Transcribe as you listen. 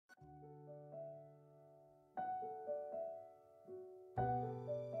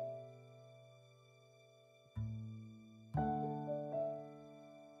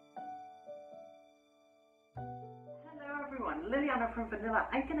Liliana from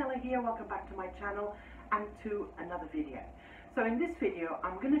Vanillandcanela here. Welcome back to my channel and to another video. So in this video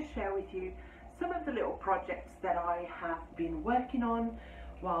I'm going to share with you some of the little projects that I have been working on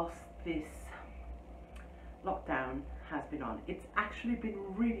whilst this lockdown has been on. It's actually been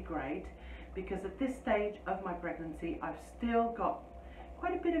really great because at this stage of my pregnancy I've still got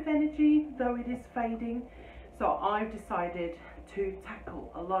quite a bit of energy, though it is fading. So I've decided to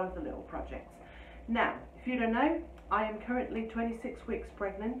tackle a lot of the little projects. Now, if you don't know, I am currently 26 weeks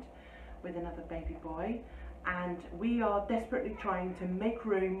pregnant with another baby boy, and we are desperately trying to make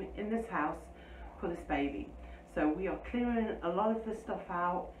room in this house for this baby. So we are clearing a lot of the stuff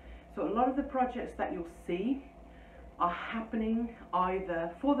out. So a lot of the projects that you'll see are happening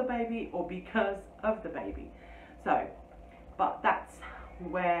either for the baby or because of the baby. So, but that's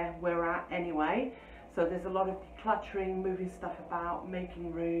where we're at anyway. So there's a lot of decluttering, moving stuff about,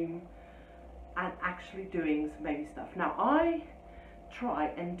 making room, and actually doing some baby stuff. Now I try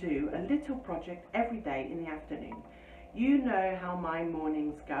and do a little project every day in the afternoon. You know how my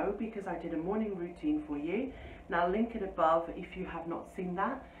mornings go because I did a morning routine for you, and I'll link it above if you have not seen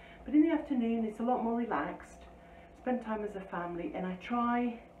that. But in the afternoon it's a lot more relaxed, spend time as a family, and I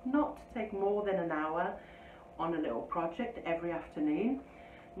try not to take more than an hour on a little project every afternoon.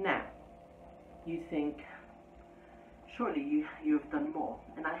 Now you think, surely you have done more,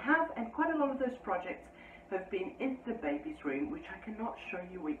 and I have, and quite a lot of those projects have been in the baby's room, which I cannot show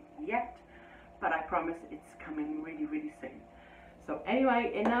you yet, but I promise it's coming really, really soon. So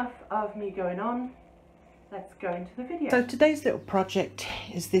anyway, enough of me going on, let's go into the video. So today's little project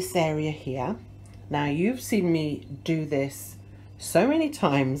is this area here. Now you've seen me do this so many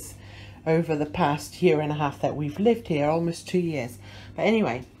times over the past year and a half that we've lived here, almost 2 years. But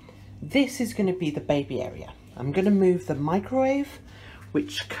anyway, this is going to be the baby area. I'm going to move the microwave,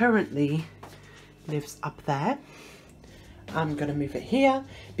 which currently lives up there. I'm going to move it here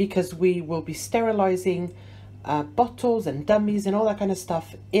because we will be sterilizing bottles and dummies and all that kind of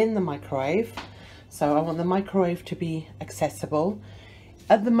stuff in the microwave. So I want the microwave to be accessible.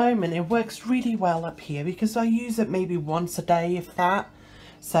 At the moment it works really well up here because I use it maybe once a day, if that.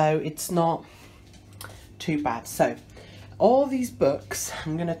 So it's not too bad. So all these books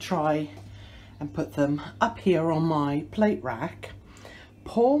I'm going to try and put them up here on my plate rack.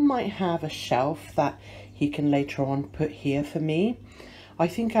 Paul might have a shelf that he can later on put here for me. I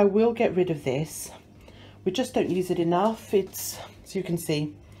think I will get rid of this. We just don't use it enough. It's, as you can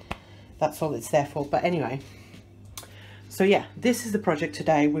see, that's all it's there for. But anyway, so yeah, this is the project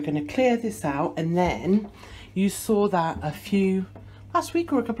today. We're going to clear this out, and then you saw that last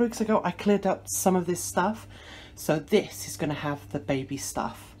week or a couple of weeks ago I cleared up some of this stuff. So this is going to have the baby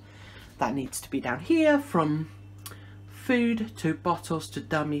stuff that needs to be down here, from food to bottles to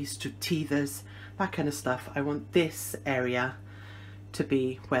dummies to teethers, that kind of stuff. I want this area to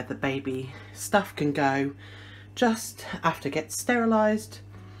be where the baby stuff can go just after it gets sterilized,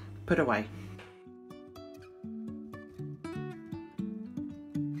 put away.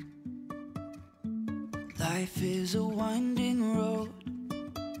 Life is a winding road,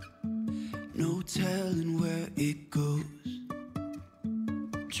 no telling where it goes.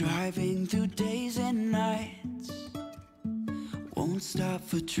 Driving through days and nights, won't stop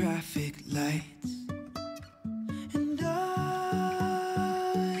for traffic lights. And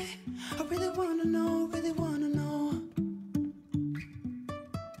I really wanna know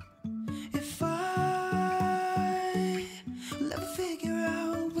if I will ever figure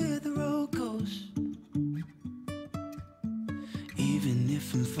out where the road goes. Even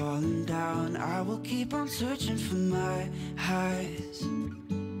if I'm falling down, I will keep on searching for my highs.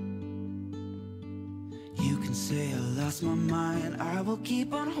 Say I lost my mind, I will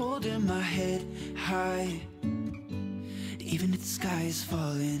keep on holding my head high, even if the sky is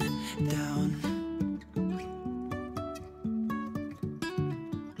falling down.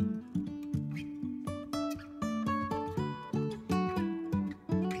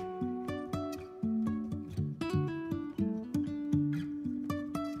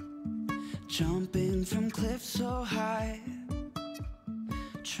 Jumping from cliffs so high,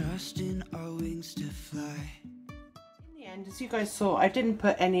 trusting our wings to fly. And as you guys saw, I didn't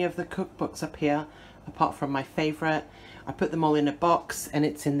put any of the cookbooks up here apart from my favorite. I put them all in a box and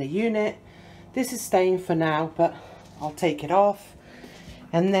it's in the unit. This is staying for now, but I'll take it off.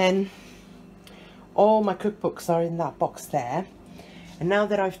 And then all my cookbooks are in that box there. And now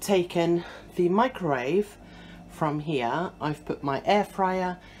that I've taken the microwave from here, I've put my air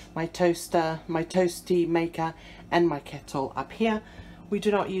fryer, my toaster, my toasty maker, and my kettle up here. We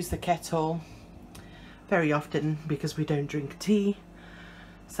do not use the kettle very often because we don't drink tea,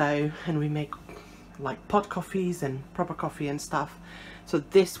 so, and we make like pot coffees and proper coffee and stuff. So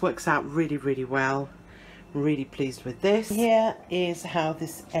this works out really, really well. Really pleased with this. Here is how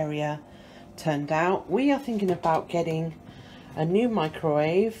this area turned out. We are thinking about getting a new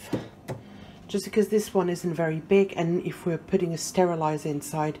microwave, just because this one isn't very big, and if we're putting a sterilizer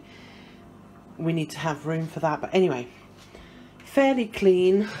inside, we need to have room for that. But anyway, fairly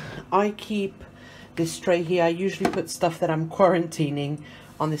clean. I keep this tray here. I usually put stuff that I'm quarantining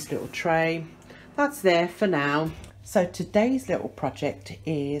on this little tray. That's there for now. So today's little project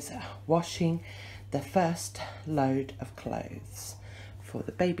is washing the first load of clothes for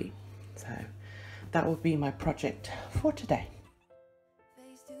the baby. So that will be my project for today.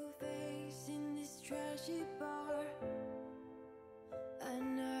 Face to face in this trashy bar,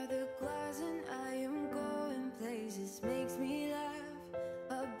 another glass and I am going places. Makes me laugh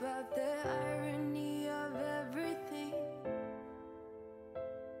about the irony of everything.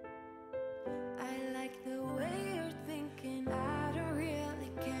 I like the way you're thinking. I don't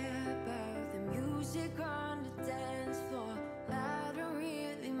really care about the music on the dance floor. I don't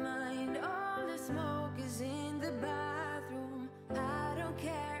really mind all the smoke is in the bathroom. I don't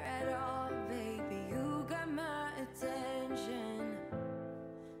care at all, baby, you got my attention.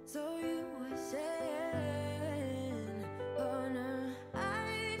 So you were saying, oh no,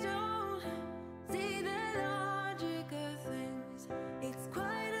 I don't see the logic of things. It's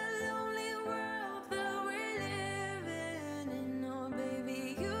quite a lonely world that we're living in. Oh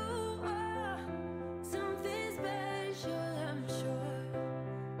baby, you are something special, I'm sure.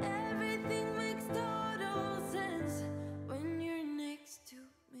 Everything makes total sense when you're next to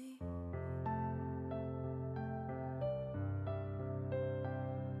me.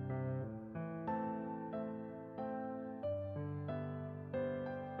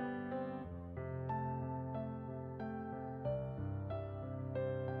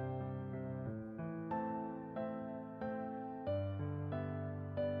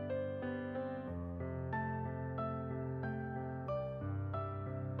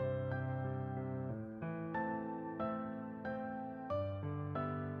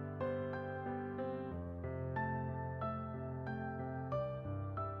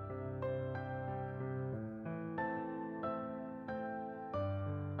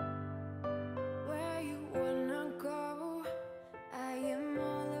 Where you wanna go? I am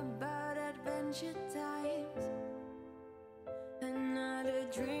all about adventure times. Another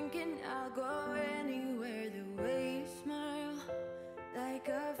drink and I'll go anywhere. The way you smile, like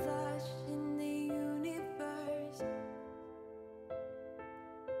a flash in the universe.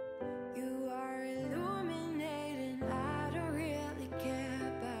 You are illuminating. I don't really care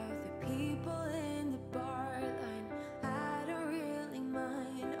about the people in the bar line. I don't really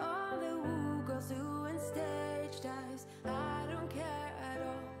mind all the woo girls doing stage dives. I don't care at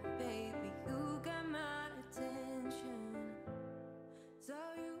all, baby, you got my attention. So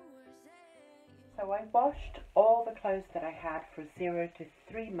you were saying. So I washed all the clothes that I had for 0 to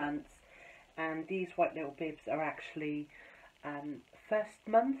 3 months, and these white little bibs are actually first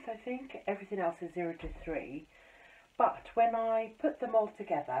month, I think. Everything else is 0 to 3. But when I put them all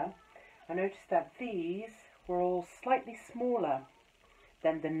together, I noticed that these were all slightly smaller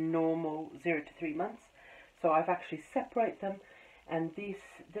than the normal 0 to 3 months. So I've actually separated them, and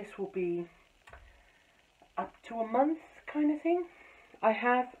this will be up to a month kind of thing. I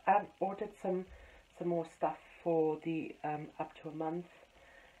have ordered some more stuff for the up to a month,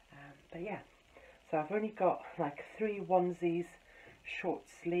 but yeah, so I've only got like 3 onesies, short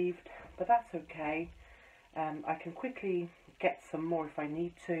sleeved, but that's okay. I can quickly get some more if I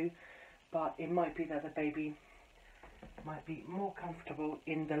need to, but it might be that the baby might be more comfortable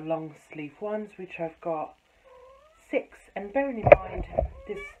in the long sleeve ones, which I've got 6. And bearing in mind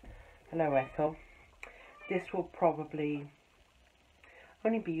this, hello Ethel, this will probably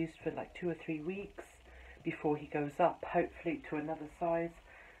only be used for like 2 or 3 weeks before he goes up, hopefully, to another size.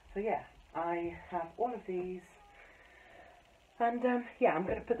 So yeah, I have all of these, and yeah, I'm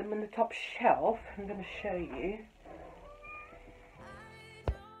going to put them on the top shelf. I'm going to show you.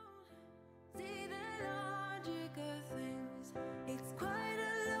 See the logic of things. It's quite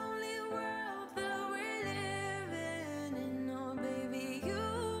a lonely world that we're living in. Oh baby,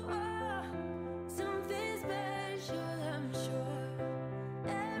 you are something special, I'm sure.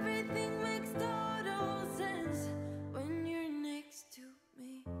 Everything makes total sense when you're next to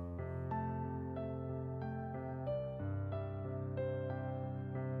me.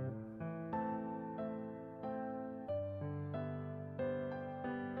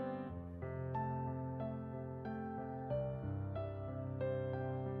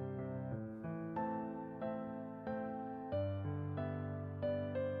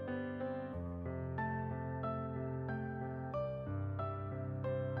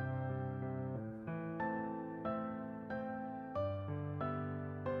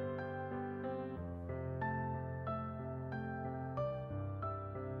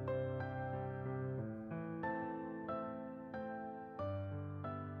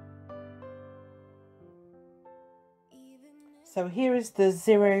 So here is the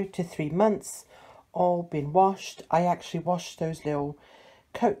 0 to 3 months all been washed. I actually washed those little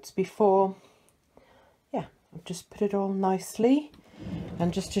coats before. Yeah, I've just put it all nicely.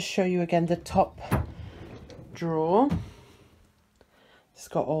 And just to show you again the top drawer, it's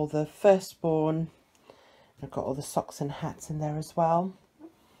got all the firstborn. I've got all the socks and hats in there as well.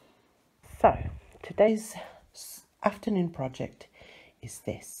 So today's afternoon project is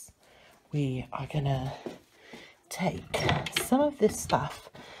this. We are gonna take some of this stuff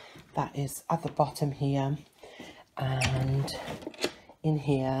that is at the bottom here and in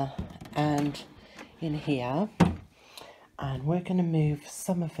here and in here, and we're going to move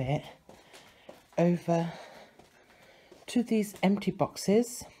some of it over to these empty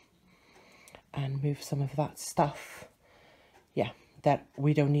boxes and move some of that stuff, yeah, that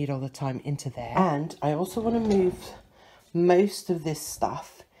we don't need all the time into there. And I also want to move most of this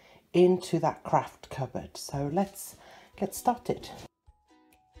stuff into that craft cupboard. So let's get started.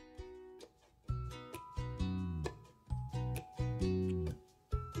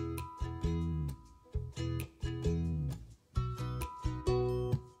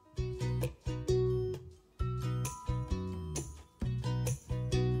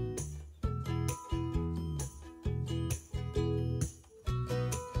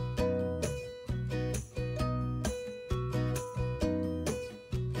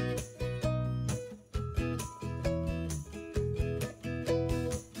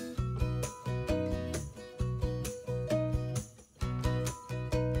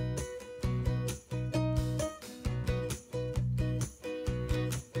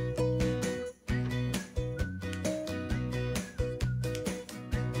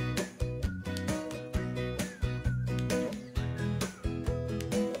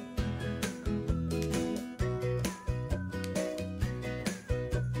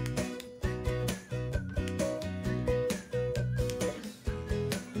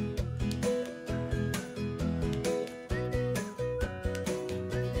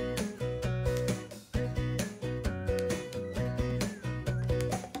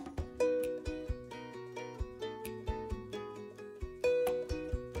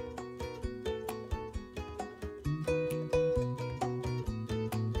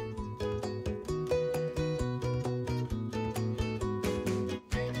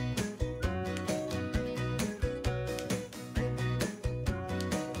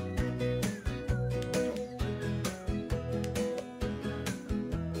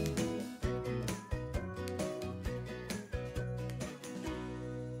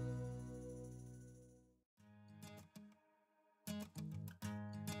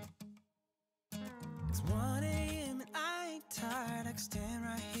 It's 1 a.m. and I ain't tired. I can stand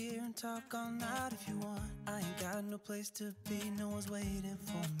right here and talk all night if you want. I ain't got no place to be, no one's waiting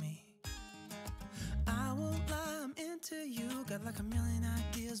for me. I won't lie, I'm into you. Got like a million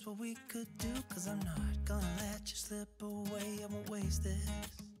ideas what we could do, cause I'm not gonna let you slip away. I won't waste this.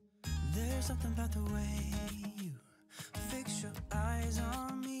 There's something about the way you fix your eyes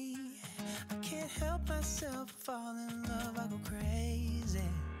on me. I can't help myself, fall in love, I go crazy.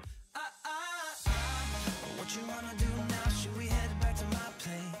 What you wanna do now? Should we head back to my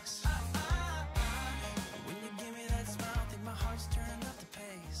place? When you give me that smile, I think my heart's turning up the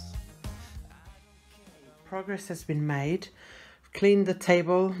pace. Progress has been made. I've cleaned the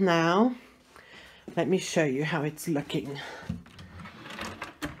table now. Let me show you how it's looking.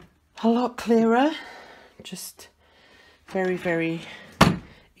 A lot clearer. Just very, very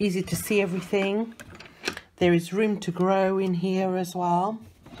easy to see everything. There is room to grow in here as well.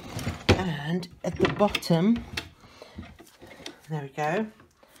 And at the bottom, there we go,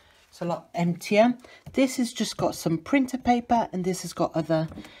 it's a lot emptier. This has just got some printer paper and this has got other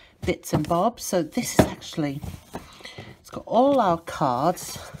bits and bobs. So this is actually, it's got all our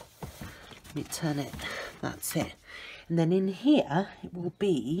cards. Let me turn it, that's it. And then in here, it will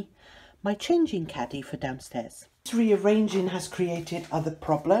be my changing caddy for downstairs. This rearranging has created other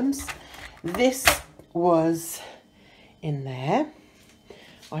problems. This was in there.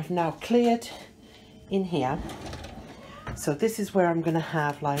 I've now cleared in here. So this is where I'm going to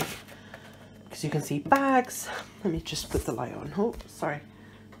have, like, because you can see bags. Let me just put the light on. Oh, sorry.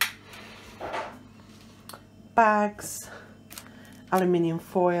 Bags, aluminium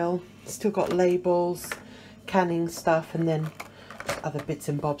foil, still got labels, canning stuff, and then other bits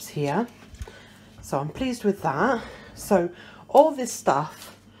and bobs here. So I'm pleased with that. So all this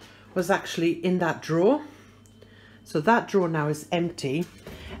stuff was actually in that drawer. So that drawer now is empty.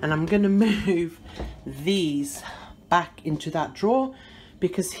 And I'm going to move these back into that drawer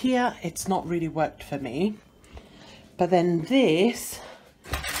because here it's not really worked for me. But then this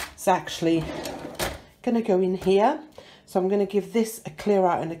is actually going to go in here. So I'm going to give this a clear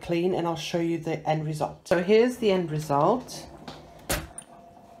out and a clean, and I'll show you the end result. So here's the end result.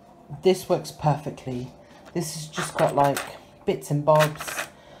 This works perfectly. This has just got like bits and bobs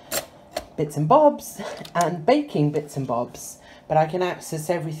and baking bits and bobs, but I can access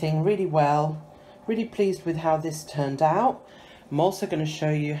everything really well. Really pleased with how this turned out. I'm also going to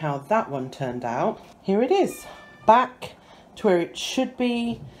show you how that one turned out. Here it is, back to where it should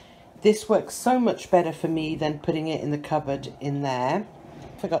be. This works so much better for me than putting it in the cupboard in there.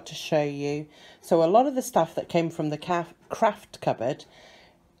 Forgot to show you. So a lot of the stuff that came from the craft cupboard,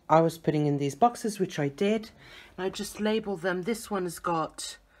 I was putting in these boxes, which I did. And I just labeled them. This one has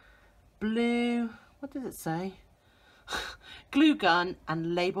got blue, what does it say? Glue gun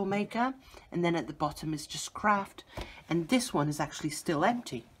and label maker, and then at the bottom is just craft, and this one is actually still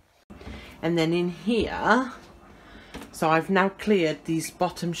empty. And then in here, so I've now cleared these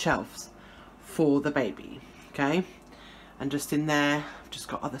bottom shelves for the baby, okay, and just in there I've just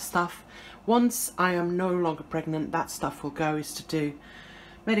got other stuff. Once I am no longer pregnant, that stuff will go, is to do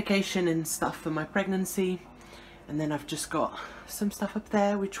medication and stuff for my pregnancy, and then I've just got some stuff up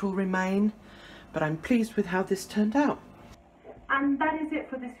there which will remain. But I'm pleased with how this turned out. And that is it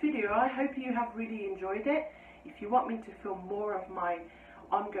for this video. I hope you have really enjoyed it. If you want me to film more of my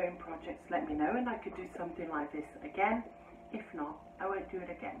ongoing projects, let me know, and I could do something like this again. If not, I won't do it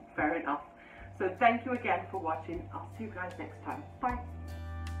again. Fair enough. So thank you again for watching. I'll see you guys next time. Bye.